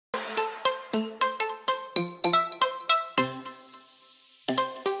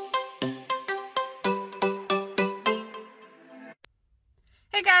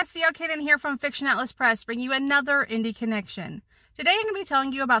CO Clayton here from Fiction Atlas Press, bringing you another indie connection. Today I'm going to be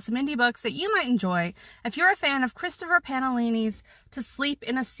telling you about some indie books that you might enjoy if you're a fan of Christopher Paolini's To Sleep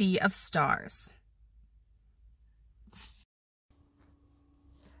in a Sea of Stars.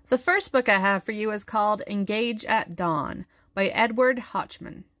 The first book I have for you is called Engage at Dawn by Edward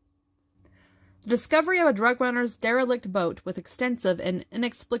Hochsmann. The discovery of a drug runner's derelict boat with extensive and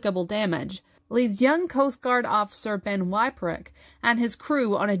inexplicable damage leads young Coast Guard officer Ben Wyperick and his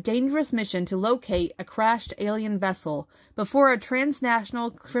crew on a dangerous mission to locate a crashed alien vessel before a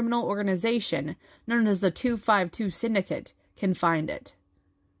transnational criminal organization known as the 252 Syndicate can find it.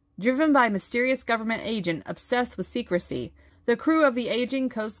 Driven by a mysterious government agent obsessed with secrecy, the crew of the aging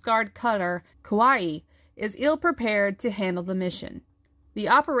Coast Guard cutter Kauai is ill-prepared to handle the mission. The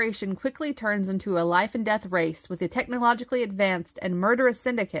operation quickly turns into a life-and-death race with the technologically advanced and murderous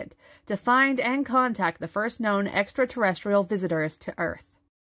syndicate to find and contact the first known extraterrestrial visitors to Earth.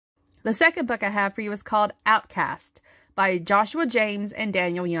 The second book I have for you is called Outcast by Joshua James and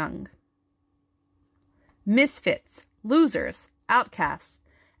Daniel Young. Misfits, losers, outcasts,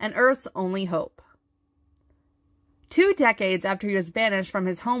 and Earth's only hope. 2 decades after he was banished from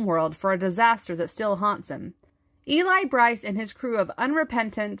his homeworld for a disaster that still haunts him, Eli Bryce and his crew of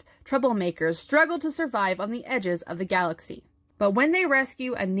unrepentant troublemakers struggle to survive on the edges of the galaxy. But when they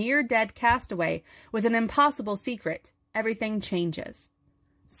rescue a near-dead castaway with an impossible secret, everything changes.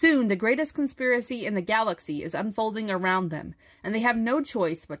 Soon, the greatest conspiracy in the galaxy is unfolding around them, and they have no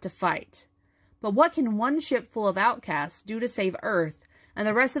choice but to fight. But what can one ship full of outcasts do to save Earth and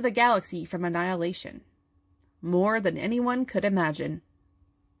the rest of the galaxy from annihilation? More than anyone could imagine.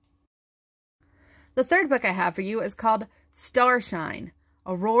 The third book I have for you is called Starshine,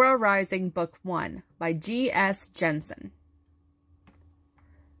 Aurora Rising Book 1 by G.S. Jennsen.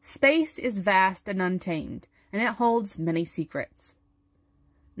 Space is vast and untamed, and it holds many secrets.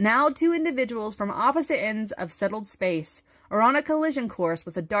 Now 2 individuals from opposite ends of settled space are on a collision course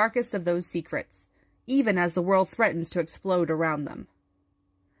with the darkest of those secrets, even as the world threatens to explode around them.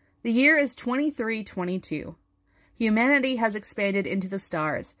 The year is 2322. Humanity has expanded into the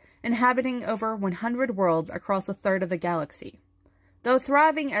stars, inhabiting over 100 worlds across a third of the galaxy. Though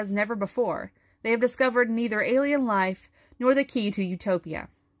thriving as never before, they have discovered neither alien life nor the key to utopia.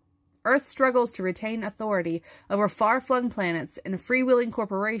 Earth struggles to retain authority over far-flung planets and freewheeling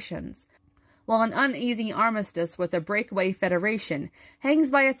corporations, while an uneasy armistice with a breakaway federation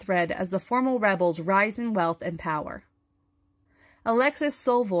hangs by a thread as the formal rebels rise in wealth and power. Alexis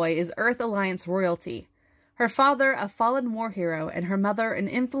Solvoy is Earth Alliance royalty, her father a fallen war hero and her mother an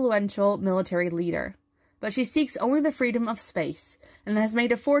influential military leader. But she seeks only the freedom of space, and has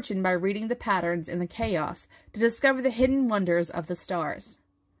made a fortune by reading the patterns in the chaos to discover the hidden wonders of the stars.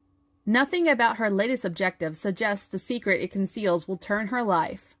 Nothing about her latest objective suggests the secret it conceals will turn her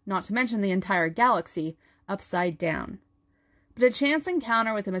life, not to mention the entire galaxy, upside down. But a chance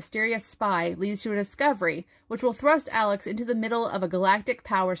encounter with a mysterious spy leads to a discovery which will thrust Alex into the middle of a galactic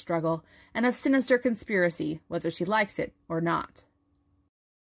power struggle and a sinister conspiracy, whether she likes it or not.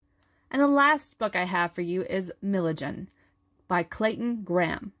 And the last book I have for you is Milijun by Clayton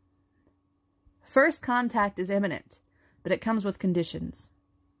Graham. First contact is imminent, but it comes with conditions.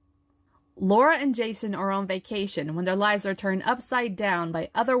 Laura and Jason are on vacation when their lives are turned upside down by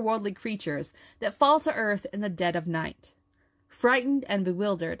otherworldly creatures that fall to Earth in the dead of night. Frightened and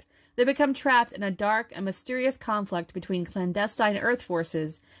bewildered, they become trapped in a dark and mysterious conflict between clandestine Earth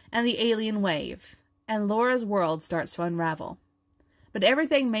forces and the alien wave, and Laura's world starts to unravel. But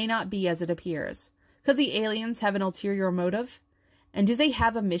everything may not be as it appears. Could the aliens have an ulterior motive? And do they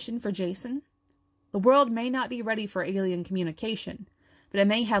have a mission for Jason? The world may not be ready for alien communication, but it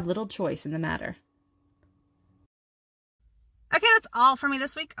may have little choice in the matter. Okay, that's all for me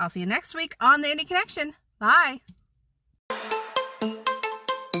this week. I'll see you next week on the Indie Connection. Bye!